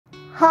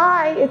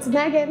Hi, it's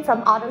Megan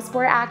from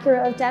Autosport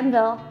Acura of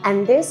Denville,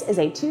 and this is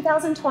a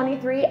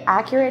 2023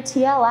 Acura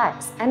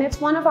TLX, and it's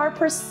one of our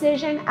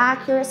Precision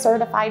Acura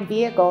certified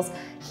vehicles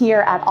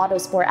here at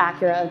Autosport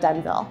Acura of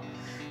Denville.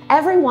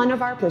 Every one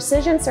of our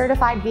Precision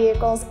certified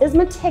vehicles is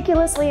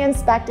meticulously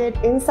inspected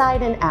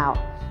inside and out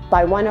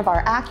by one of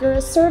our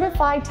Acura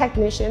certified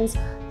technicians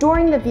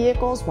during the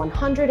vehicle's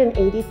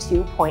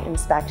 182-point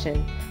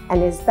inspection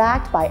and is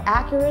backed by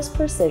Acura's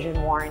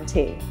Precision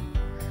warranty.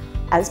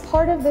 As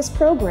part of this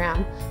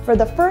program, for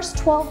the first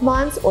 12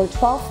 months or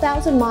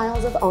 12,000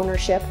 miles of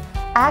ownership,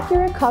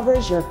 Acura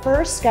covers your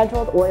first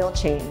scheduled oil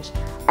change.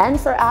 And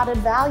for added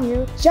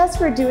value, just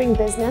for doing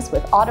business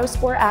with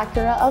Autosport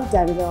Acura of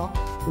Denville,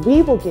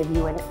 we will give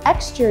you an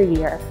extra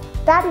year.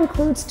 That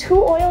includes 2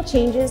 oil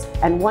changes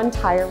and 1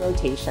 tire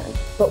rotation.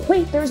 But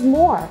wait, there's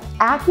more.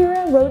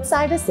 Acura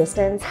Roadside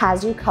Assistance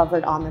has you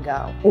covered on the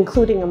go,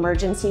 including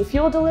emergency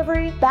fuel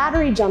delivery,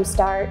 battery jump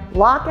start,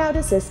 lockout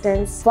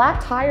assistance, flat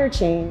tire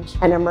change,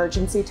 and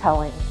emergency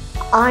towing.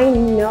 I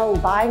know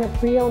buying a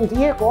pre-owned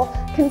vehicle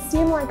can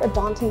seem like a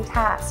daunting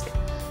task.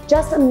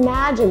 Just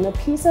imagine the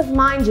peace of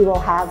mind you will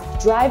have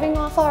driving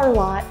off our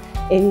lot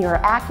in your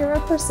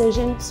Acura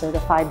Precision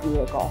Certified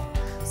vehicle.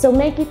 So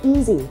make it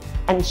easy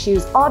and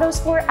choose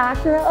Autosport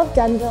Acura of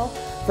Denville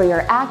for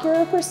your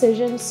Acura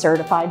Precision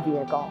Certified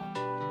vehicle.